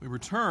We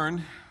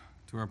return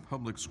to our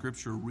public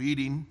scripture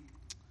reading,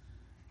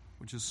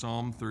 which is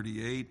Psalm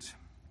 38.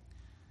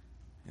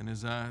 And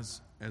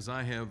as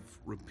I have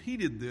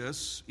repeated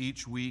this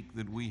each week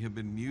that we have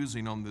been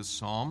musing on this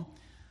psalm,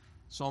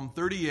 Psalm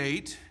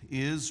 38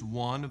 is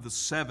one of the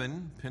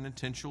 7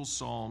 penitential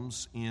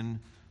psalms in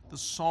the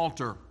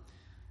Psalter.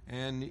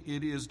 And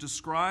it is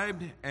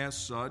described as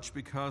such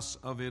because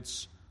of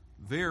its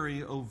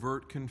very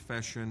overt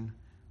confession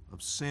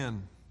of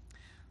sin.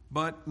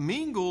 But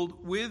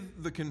mingled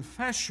with the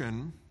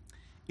confession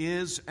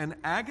is an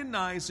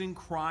agonizing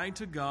cry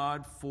to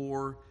God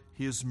for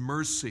his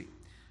mercy.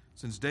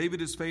 Since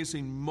David is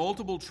facing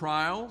multiple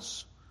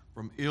trials,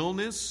 from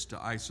illness to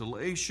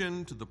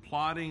isolation to the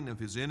plotting of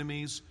his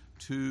enemies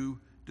to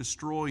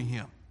destroy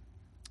him.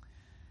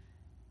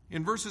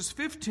 In verses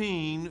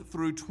 15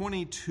 through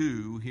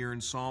 22 here in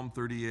Psalm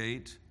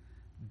 38,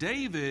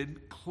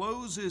 David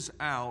closes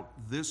out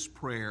this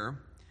prayer,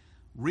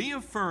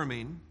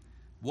 reaffirming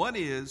what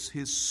is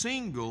his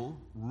single,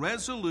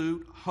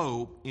 resolute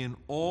hope in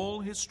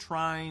all his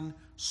trying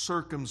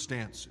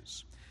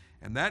circumstances.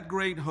 And that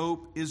great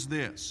hope is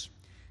this: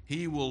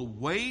 he will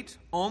wait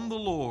on the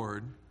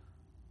Lord,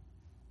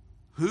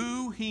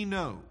 who he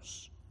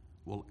knows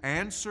will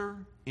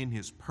answer in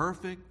his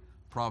perfect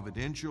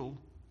providential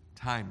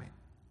timing.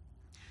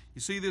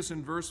 You see this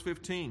in verse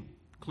 15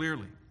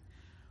 clearly.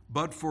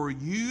 But for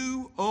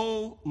you,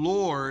 O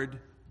Lord,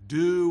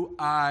 do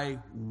I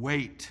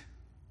wait.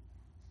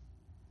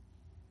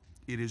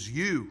 It is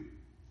you,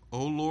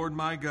 O Lord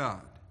my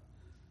God,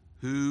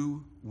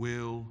 who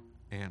will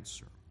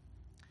answer.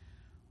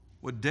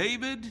 What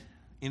David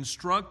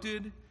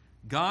instructed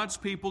God's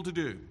people to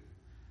do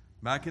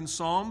back in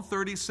Psalm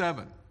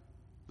 37,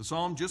 the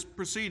psalm just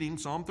preceding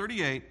Psalm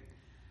 38,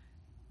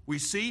 we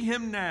see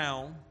him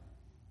now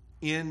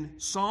in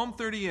Psalm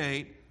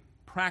 38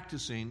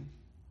 practicing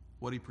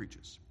what he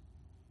preaches.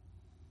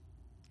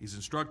 He's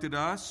instructed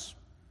us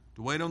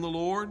to wait on the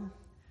Lord,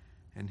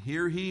 and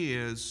here he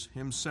is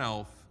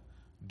himself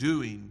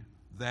doing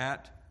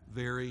that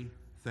very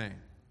thing.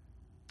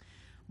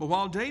 But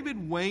while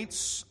David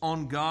waits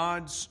on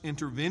God's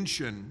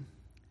intervention,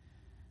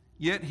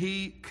 yet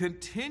he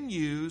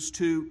continues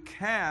to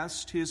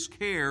cast his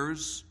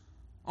cares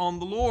on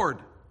the Lord.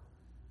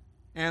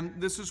 And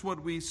this is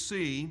what we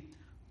see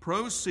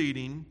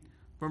proceeding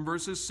from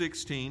verses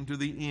 16 to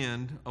the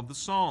end of the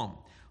psalm.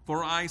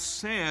 For I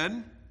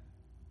said,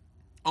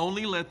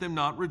 only let them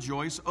not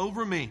rejoice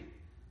over me,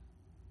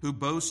 who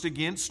boast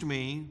against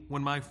me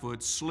when my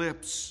foot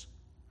slips.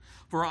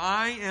 For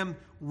I am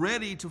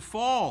ready to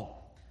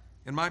fall,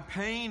 and my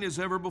pain is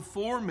ever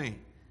before me.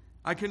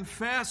 I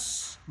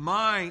confess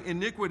my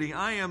iniquity.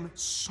 I am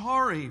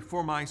sorry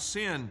for my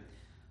sin.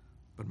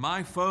 But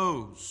my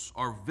foes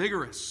are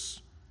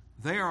vigorous.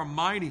 They are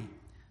mighty.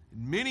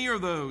 Many are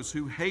those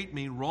who hate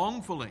me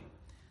wrongfully.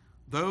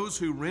 Those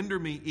who render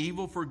me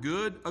evil for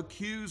good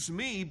accuse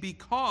me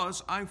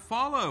because I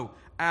follow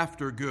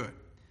after good.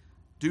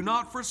 Do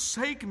not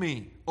forsake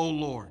me, O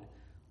Lord.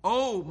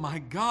 O my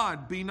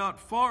God, be not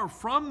far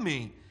from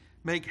me.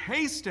 Make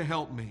haste to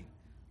help me,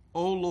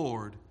 O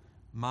Lord,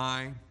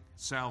 my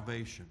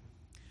salvation.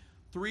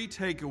 3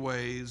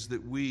 takeaways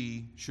that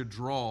we should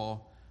draw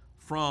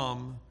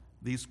from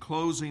these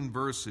closing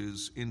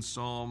verses in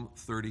Psalm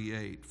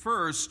 38.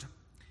 First,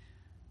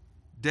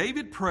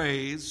 David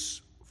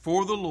prays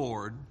for the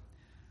Lord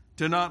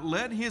to not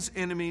let his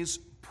enemies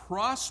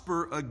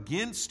prosper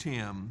against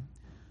him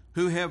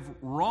who have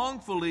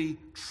wrongfully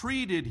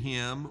treated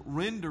him,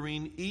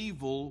 rendering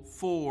evil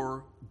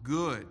for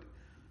good.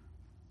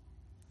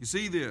 You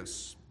see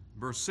this,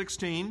 verse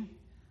 16,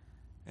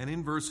 and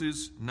in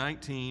verses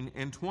 19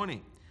 and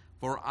 20.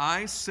 For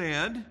I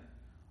said,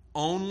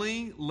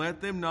 only let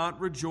them not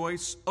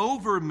rejoice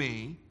over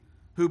me,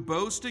 who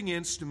boast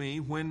against me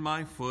when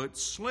my foot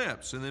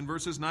slips. And then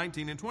verses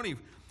 19 and 20.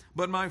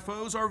 But my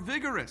foes are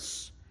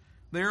vigorous.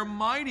 They are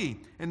mighty,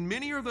 and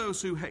many are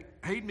those who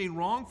hate me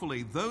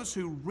wrongfully. Those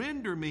who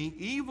render me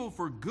evil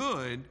for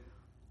good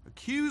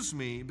accuse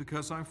me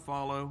because I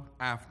follow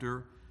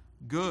after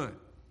good.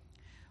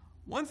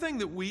 One thing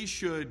that we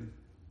should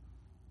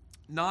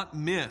not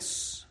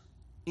miss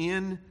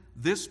in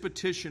this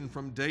petition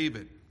from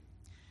David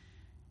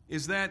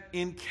is that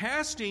in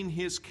casting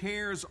his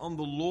cares on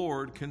the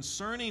Lord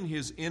concerning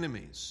his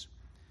enemies,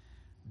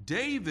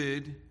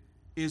 David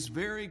is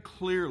very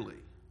clearly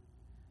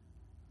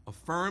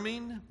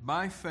affirming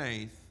by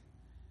faith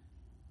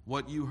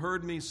what you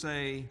heard me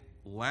say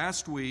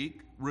last week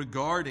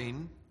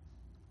regarding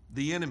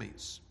the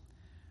enemies.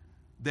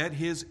 That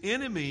his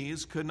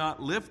enemies could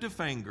not lift a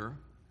finger,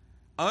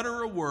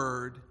 utter a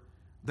word,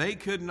 they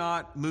could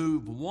not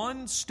move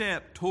one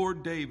step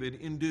toward David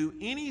and do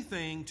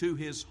anything to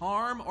his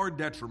harm or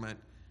detriment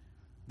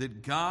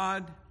that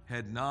God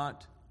had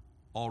not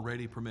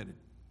already permitted.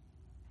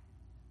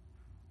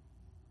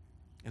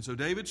 And so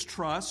David's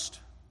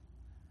trust,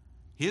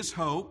 his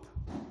hope,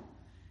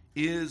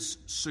 is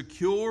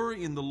secure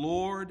in the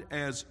Lord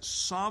as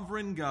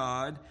sovereign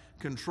God,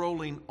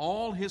 controlling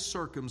all his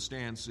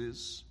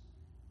circumstances,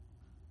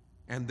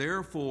 and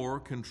therefore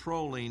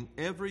controlling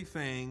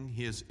everything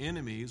his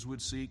enemies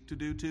would seek to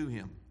do to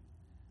him.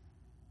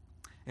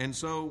 And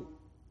so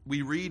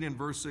we read in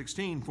verse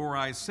 16, "For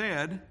I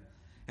said,"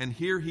 and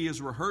here he is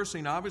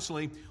rehearsing,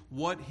 obviously,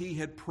 what he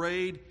had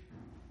prayed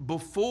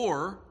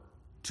before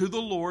to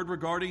the Lord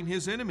regarding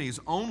his enemies.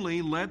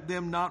 "Only let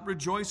them not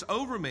rejoice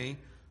over me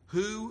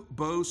who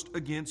boast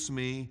against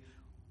me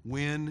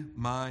when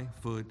my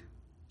foot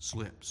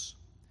slips."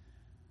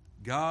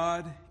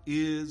 God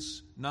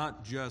is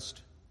not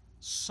just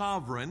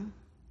sovereign,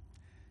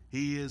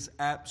 he is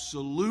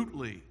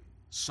absolutely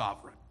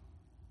sovereign.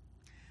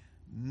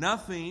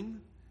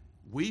 Nothing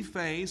we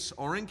face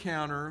or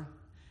encounter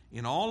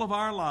in all of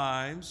our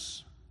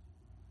lives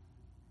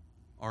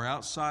are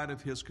outside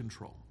of his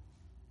control.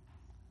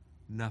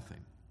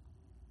 Nothing.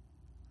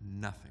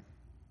 Nothing.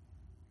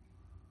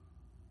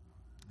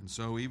 And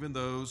so even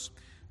those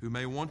who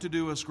may want to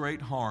do us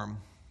great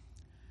harm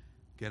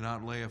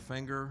cannot lay a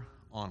finger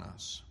on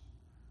us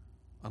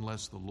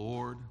unless the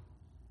Lord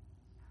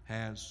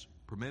has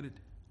permitted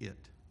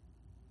it.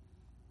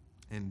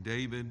 And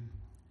David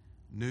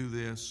knew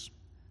this,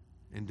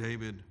 and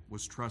David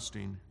was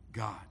trusting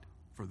God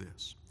for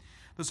this.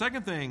 The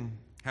second thing,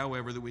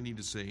 however, that we need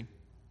to see,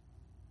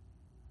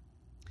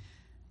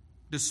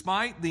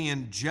 despite the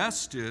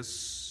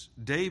injustice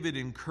David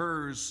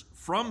incurs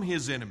from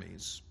his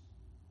enemies,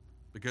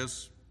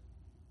 because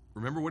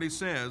remember what he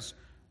says,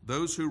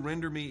 "Those who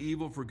render me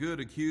evil for good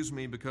accuse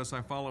me because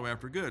I follow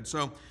after good."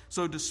 So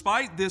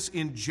despite this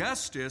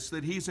injustice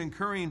that he's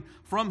incurring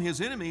from his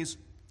enemies,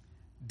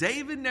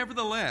 David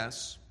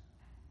nevertheless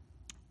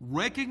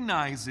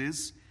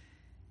recognizes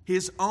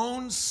his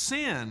own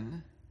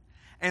sin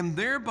and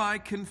thereby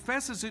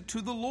confesses it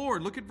to the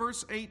Lord. Look at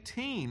verse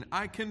 18.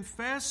 "I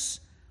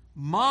confess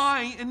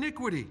my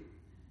iniquity.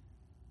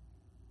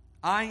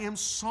 I am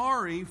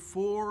sorry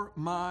for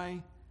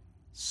my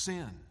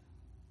sin."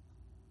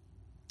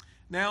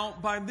 Now,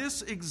 by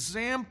this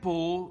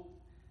example,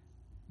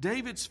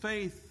 David's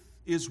faith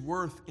is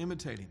worth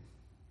imitating.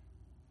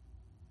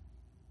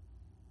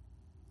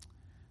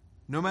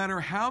 No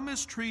matter how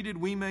mistreated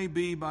we may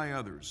be by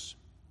others,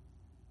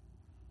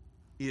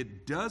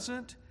 it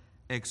doesn't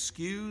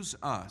excuse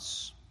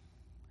us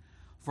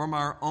from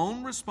our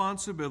own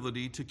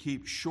responsibility to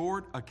keep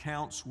short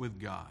accounts with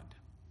God.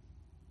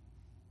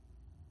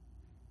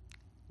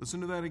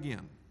 Listen to that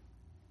again.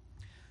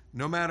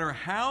 No matter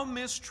how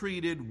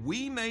mistreated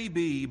we may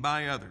be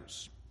by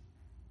others,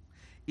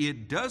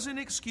 it doesn't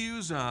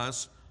excuse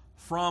us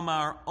from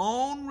our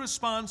own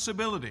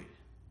responsibility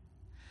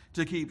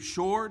to keep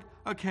short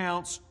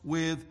accounts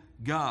with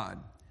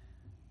God.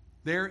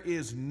 There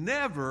is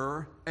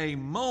never a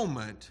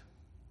moment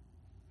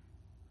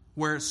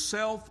where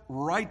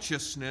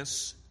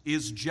self-righteousness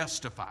is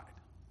justified.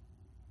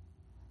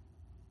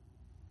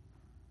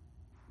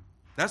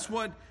 That's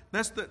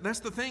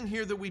the thing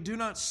here that we do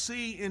not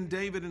see in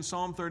David in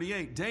Psalm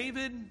 38.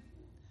 David,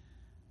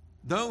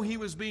 though he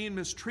was being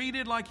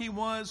mistreated like he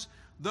was,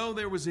 though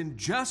there was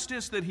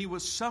injustice that he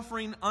was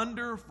suffering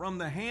under from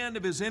the hand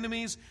of his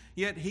enemies,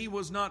 yet he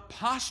was not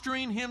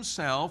posturing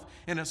himself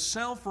in a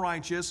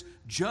self-righteous,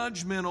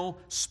 judgmental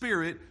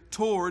spirit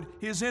toward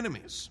his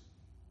enemies.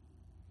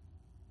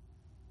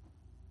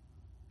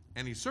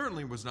 And he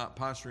certainly was not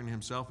posturing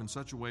himself in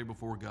such a way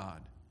before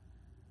God.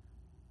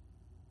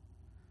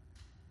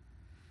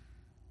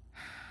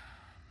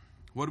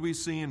 What do we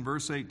see in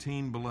verse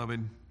 18,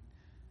 beloved,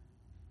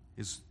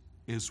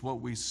 is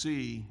what we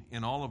see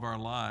in all of our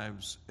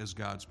lives as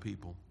God's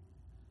people.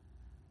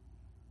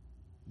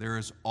 There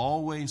is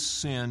always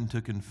sin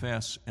to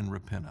confess and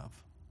repent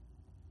of.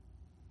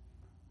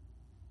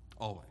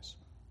 Always.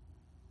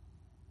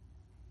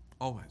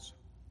 Always.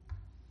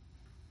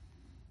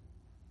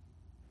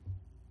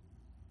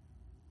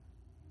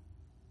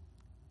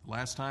 The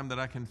last time that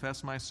I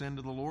confessed my sin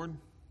to the Lord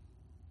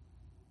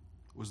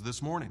was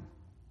this morning.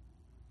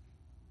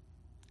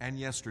 And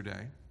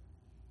yesterday,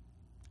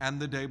 and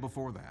the day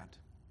before that,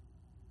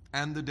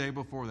 and the day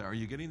before that. Are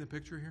you getting the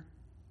picture here?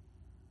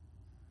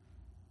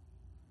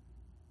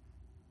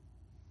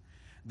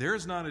 There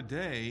is not a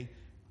day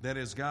that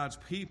as God's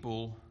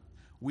people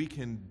we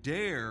can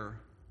dare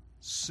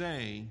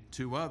say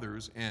to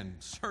others,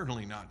 and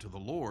certainly not to the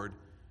Lord,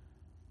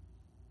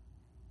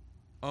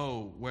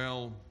 "Oh,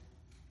 well,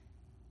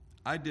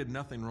 I did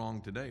nothing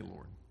wrong today,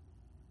 Lord.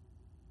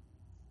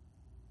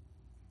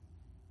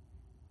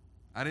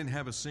 I didn't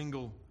have a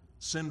single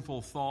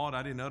sinful thought.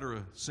 I didn't utter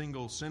a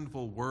single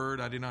sinful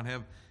word. I did not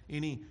have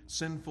any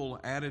sinful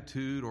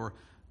attitude or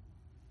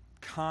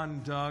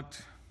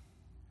conduct."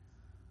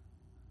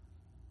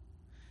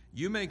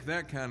 You make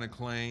that kind of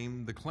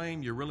claim, the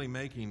claim you're really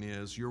making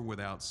is you're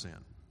without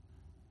sin.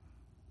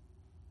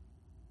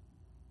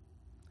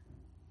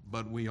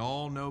 But we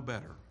all know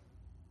better.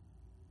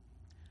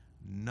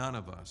 None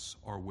of us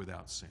are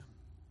without sin.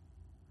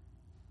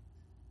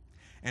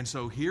 And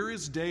so here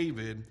is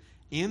David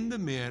in the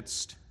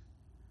midst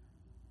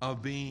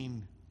of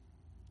being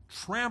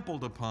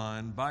trampled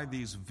upon by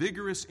these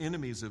vigorous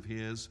enemies of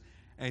his,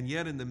 and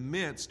yet in the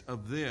midst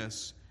of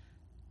this,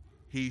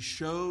 he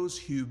shows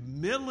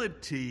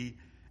humility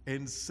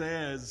and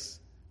says,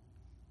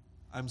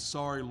 I'm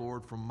sorry,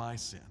 Lord, for my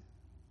sin.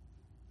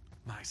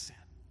 My sin.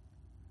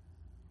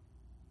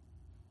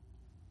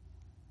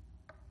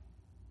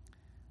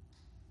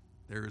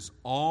 There is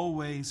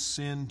always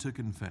sin to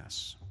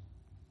confess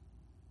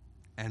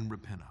and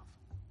repent of.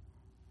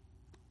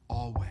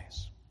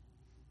 Always.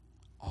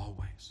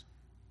 Always.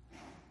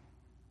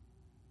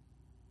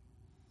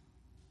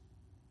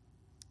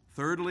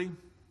 Thirdly,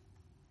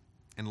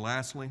 and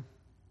lastly,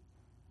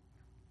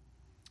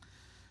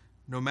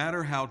 no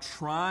matter how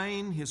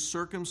trying his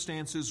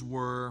circumstances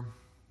were,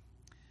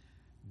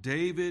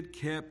 David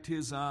kept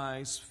his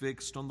eyes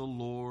fixed on the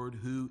Lord,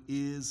 who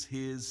is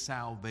his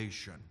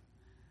salvation.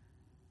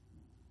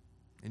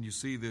 And you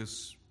see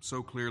this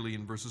so clearly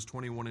in verses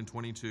 21 and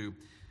 22.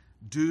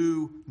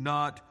 Do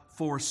not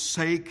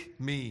forsake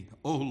me,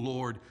 O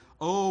Lord.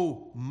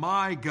 O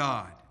my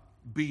God,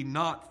 be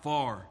not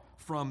far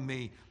from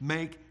me.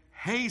 Make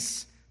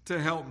haste to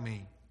help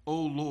me, O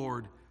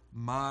Lord,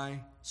 my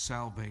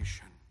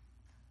salvation.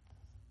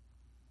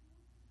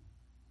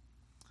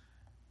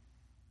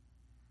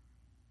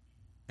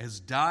 As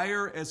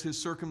dire as his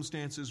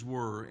circumstances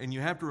were, and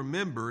you have to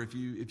remember, if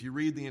you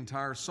read the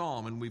entire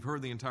psalm, and we've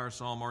heard the entire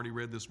psalm already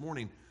read this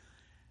morning,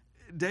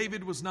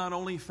 David was not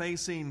only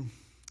facing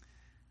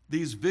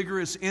these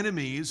vigorous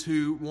enemies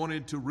who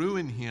wanted to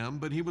ruin him,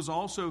 but he was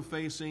also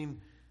facing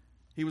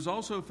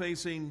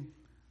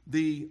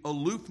the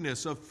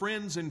aloofness of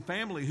friends and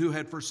family who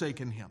had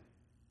forsaken him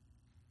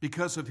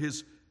because of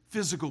his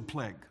physical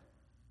plague.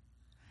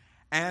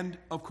 And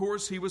of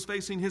course, he was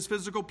facing his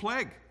physical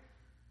plague.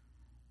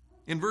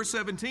 In verse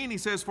 17, he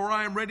says, "For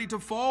I am ready to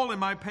fall, and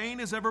my pain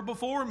is ever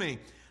before me."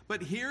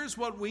 But here's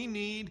what we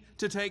need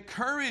to take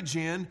courage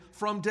in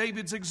from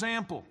David's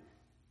example.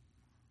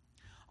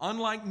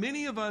 Unlike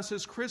many of us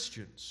as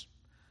Christians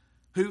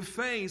who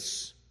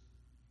face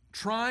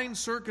trying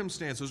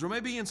circumstances, or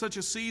maybe in such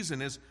a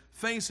season as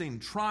facing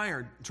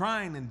trying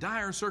and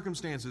dire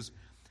circumstances,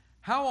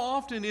 how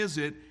often is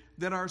it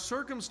that our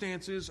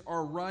circumstances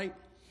are right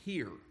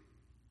here?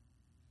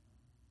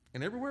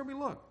 And everywhere we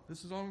look,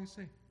 this is all we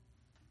see.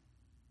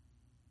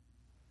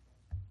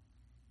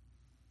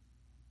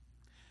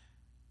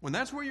 When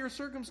that's where your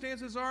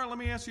circumstances are, let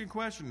me ask you a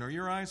question. Are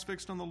your eyes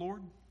fixed on the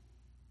Lord?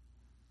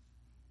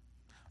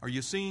 Are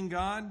you seeing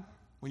God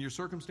when your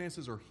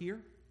circumstances are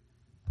here?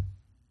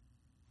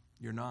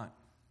 You're not.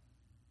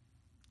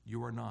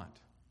 You are not.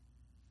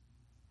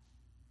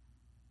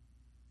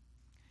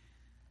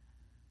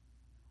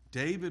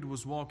 David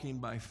was walking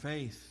by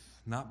faith,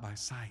 not by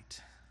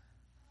sight.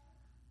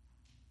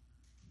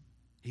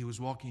 He was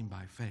walking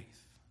by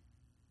faith.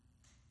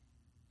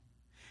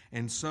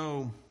 And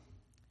so,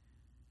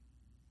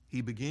 he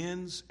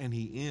begins and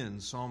he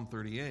ends Psalm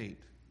 38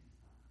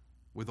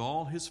 with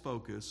all his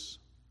focus,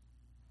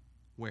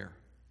 where?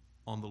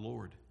 On the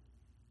Lord.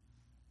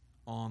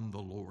 On the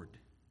Lord.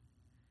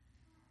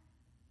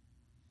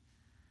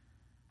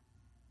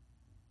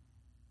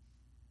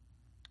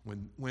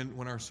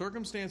 When our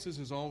circumstances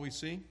is all we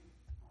see,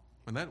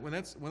 when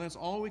that's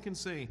all we can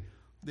see,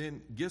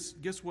 then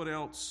guess what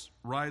else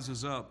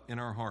rises up in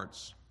our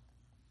hearts?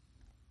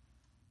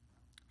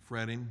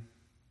 Fretting,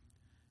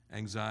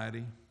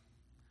 anxiety,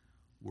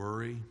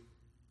 worry,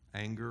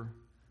 anger,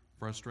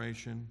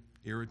 frustration,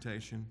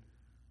 irritation,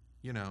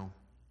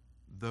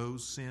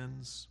 those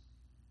sins.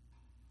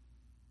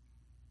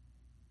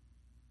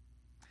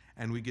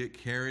 And we get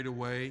carried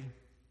away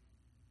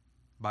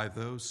by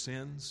those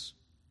sins.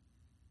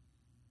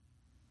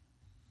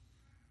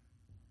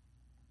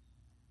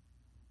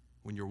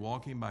 When you're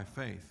walking by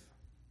faith,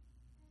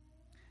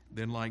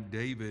 then like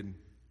David,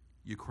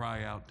 you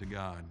cry out to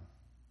God.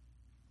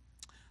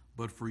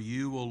 But for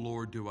you, O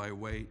Lord, do I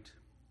wait.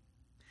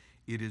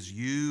 It is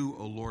you,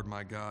 O Lord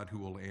my God, who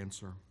will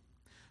answer.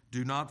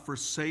 Do not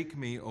forsake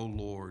me, O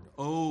Lord.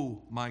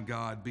 O my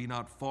God, be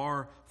not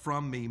far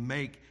from me.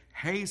 Make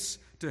haste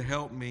to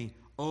help me,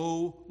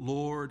 O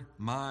Lord,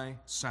 my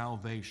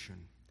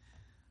salvation.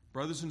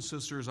 Brothers and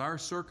sisters, our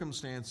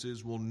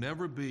circumstances will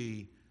never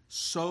be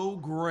so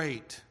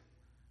great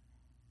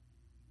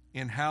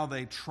in how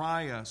they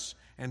try us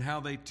and how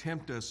they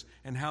tempt us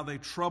and how they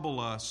trouble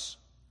us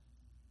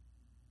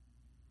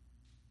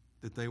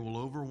that they will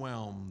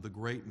overwhelm the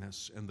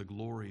greatness and the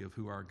glory of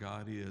who our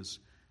God is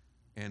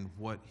and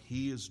what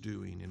He is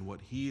doing and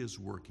what He is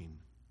working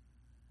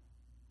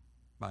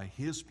by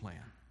His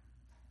plan.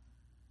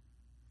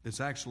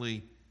 It's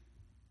actually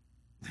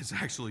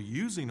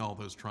using all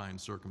those trying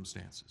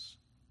circumstances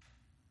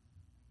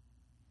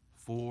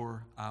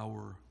for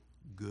our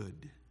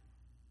good.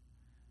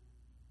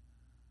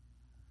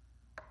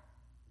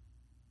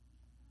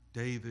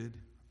 David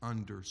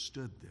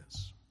understood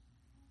this.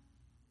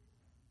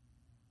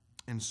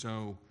 And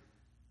so,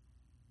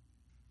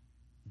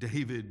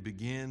 David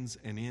begins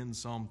and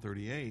ends Psalm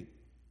 38,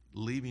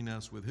 leaving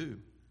us with who?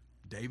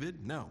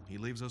 David? No, he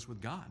leaves us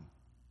with God.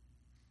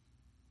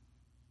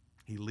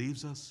 He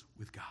leaves us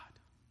with God.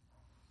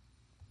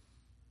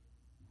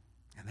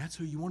 And that's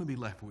who you want to be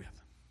left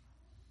with.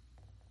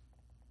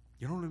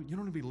 You don't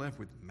want to be left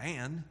with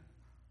man.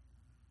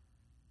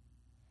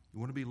 You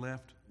want to be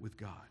left with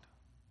God.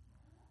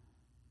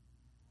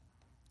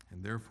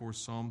 And therefore,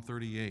 Psalm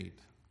 38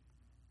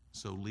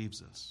 so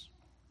leaves us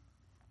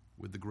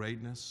with the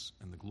greatness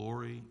and the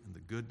glory and the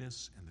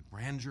goodness and the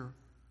grandeur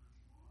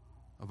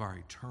of our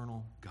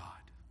eternal God.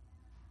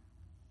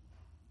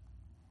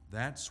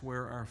 That's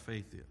where our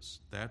faith is.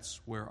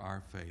 That's where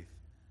our faith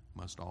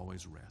must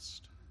always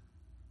rest.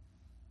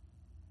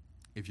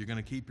 If you're going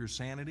to keep your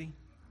sanity,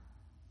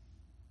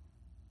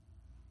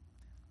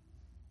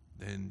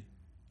 then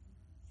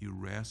you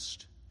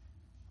rest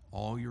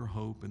all your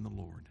hope in the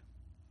Lord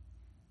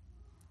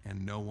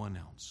and no one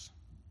else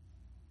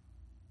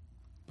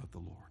but the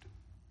Lord.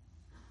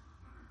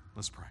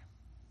 Let's pray.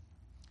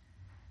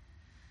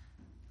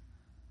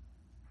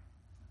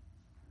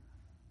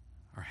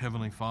 Our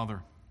Heavenly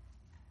Father,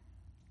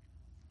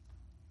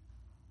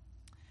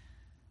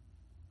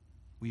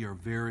 we are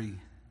very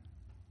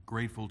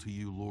grateful to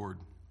you, Lord,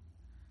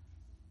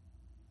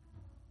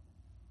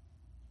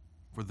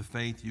 for the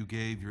faith you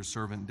gave your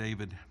servant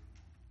David,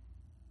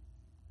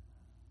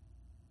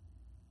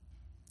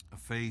 a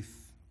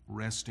faith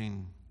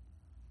resting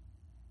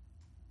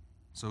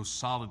so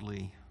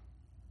solidly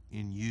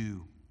in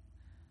you,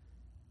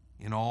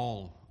 in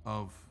all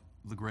of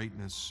the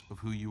greatness of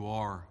who you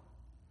are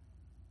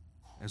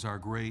as our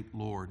great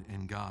Lord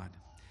and God.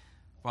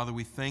 Father,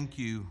 we thank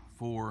you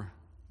for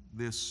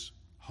this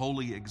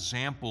holy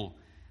example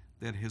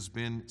that has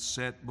been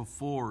set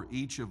before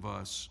each of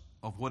us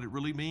of what it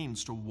really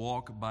means to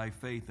walk by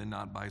faith and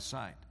not by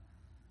sight.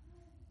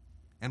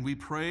 And we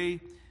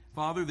pray,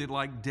 Father, that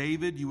like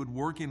David, you would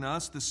work in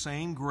us the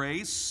same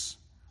grace,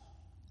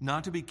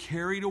 not to be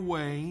carried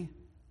away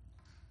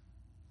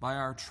by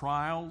our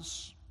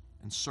trials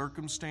and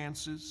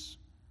circumstances,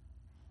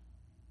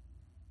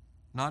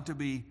 not to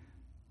be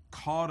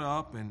caught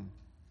up and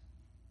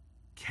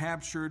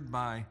captured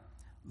by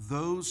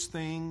those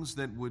things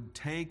that would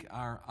take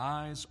our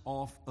eyes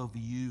off of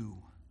you.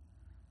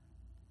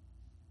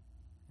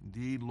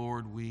 Indeed,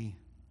 Lord, we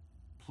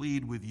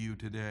plead with you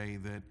today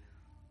that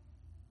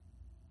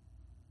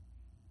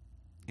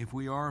if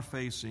we are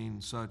facing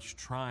such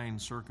trying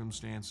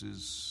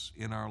circumstances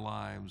in our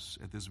lives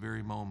at this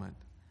very moment,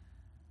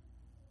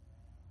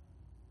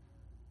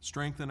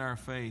 strengthen our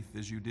faith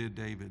as you did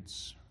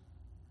David's,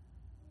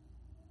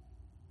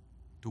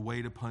 to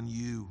wait upon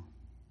you,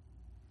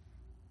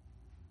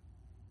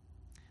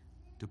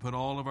 to put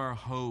all of our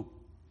hope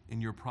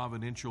in your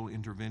providential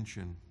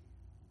intervention,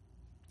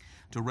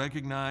 to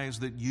recognize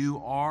that you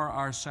are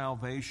our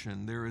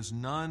salvation. There is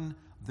none,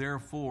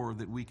 therefore,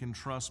 that we can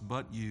trust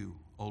but you,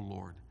 O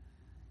Lord.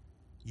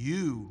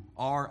 You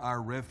are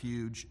our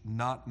refuge,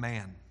 not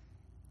man.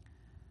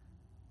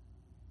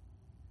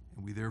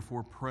 And we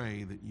therefore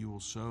pray that you will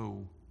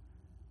so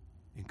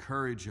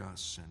encourage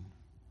us and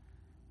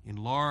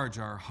enlarge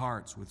our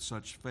hearts with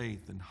such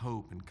faith and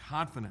hope and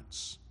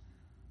confidence,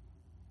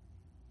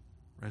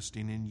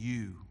 resting in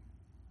you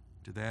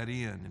to that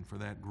end and for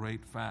that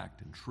great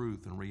fact and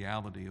truth and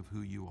reality of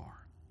who you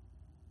are.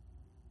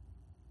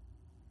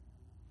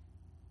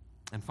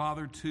 And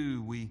Father,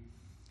 too,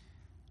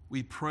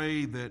 we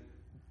pray that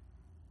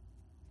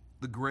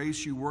the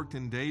grace you worked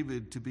in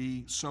David to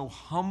be so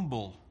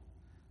humble,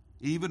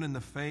 even in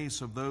the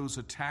face of those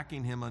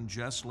attacking him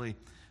unjustly,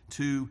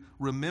 to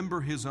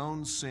remember his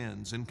own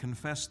sins and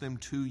confess them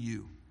to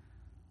you,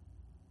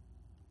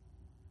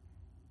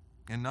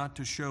 and not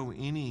to show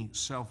any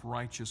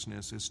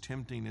self-righteousness, as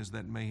tempting as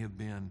that may have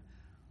been.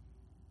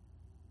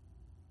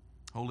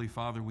 Holy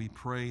Father, we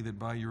pray that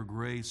by your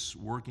grace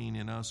working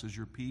in us as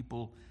your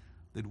people,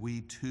 that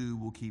we too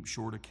will keep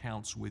short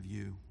accounts with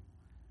you.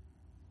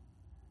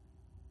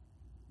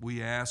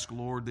 We ask,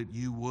 Lord, that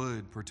you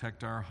would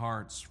protect our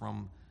hearts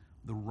from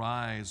the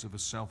rise of a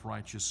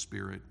self-righteous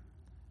spirit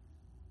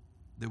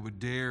that would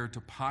dare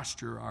to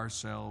posture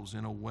ourselves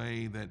in a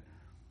way that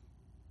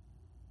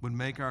would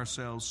make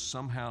ourselves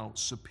somehow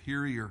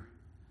superior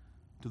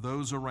to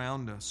those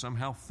around us,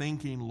 somehow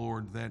thinking,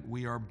 Lord, that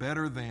we are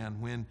better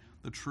than, when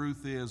the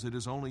truth is it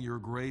is only your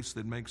grace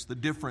that makes the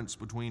difference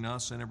between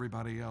us and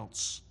everybody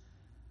else.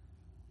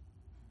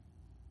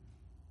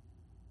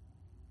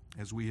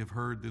 As we have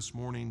heard this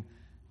morning,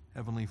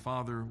 Heavenly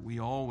Father, we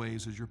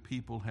always, as your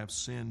people, have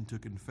sinned to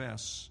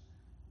confess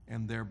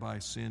and thereby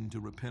sin to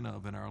repent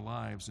of in our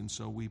lives. And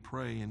so we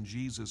pray in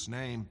Jesus'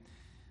 name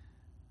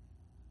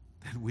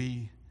that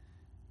we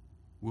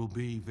will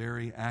be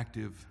very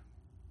active,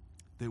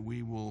 that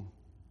we will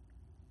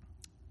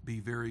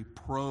be very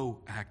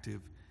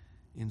proactive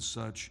in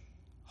such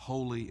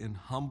holy and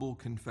humble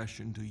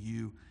confession to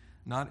you,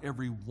 not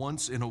every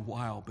once in a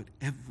while, but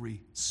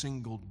every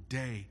single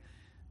day.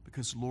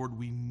 Because, Lord,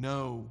 we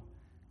know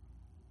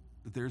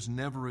that there's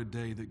never a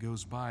day that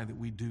goes by that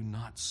we do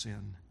not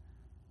sin,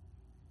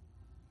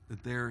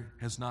 that there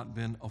has not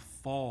been a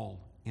fall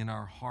in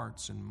our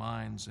hearts and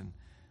minds and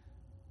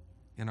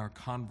in our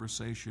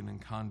conversation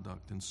and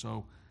conduct. And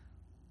so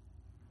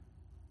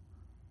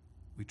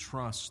we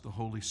trust the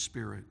Holy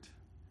Spirit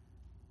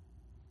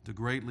to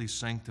greatly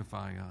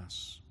sanctify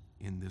us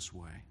in this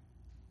way.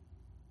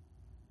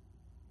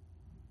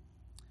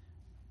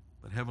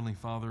 But Heavenly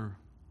Father,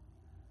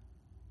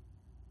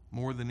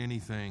 more than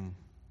anything,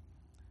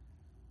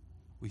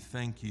 we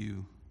thank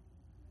you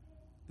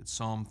that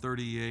Psalm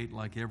 38,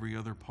 like every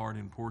other part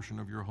and portion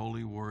of your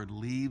holy word,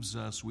 leaves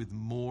us with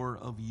more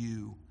of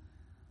you.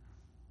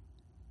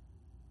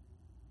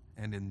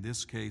 And in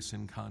this case,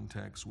 in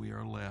context, we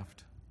are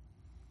left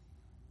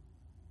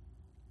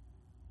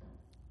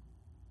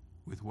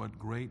with what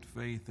great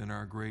faith in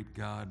our great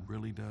God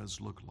really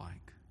does look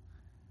like.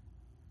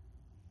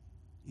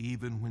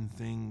 Even when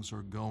things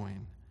are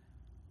going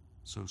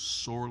so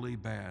sorely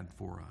bad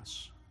for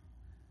us,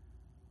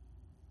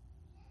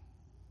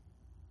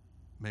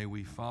 may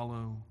we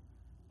follow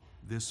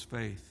this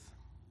faith,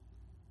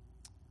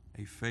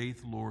 a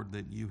faith, Lord,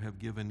 that you have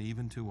given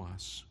even to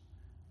us,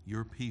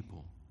 your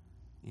people,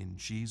 in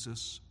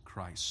Jesus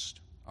Christ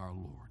our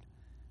Lord.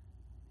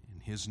 In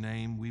his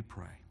name we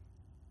pray,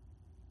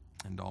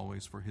 and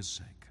always for his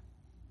sake.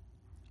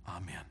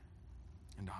 Amen.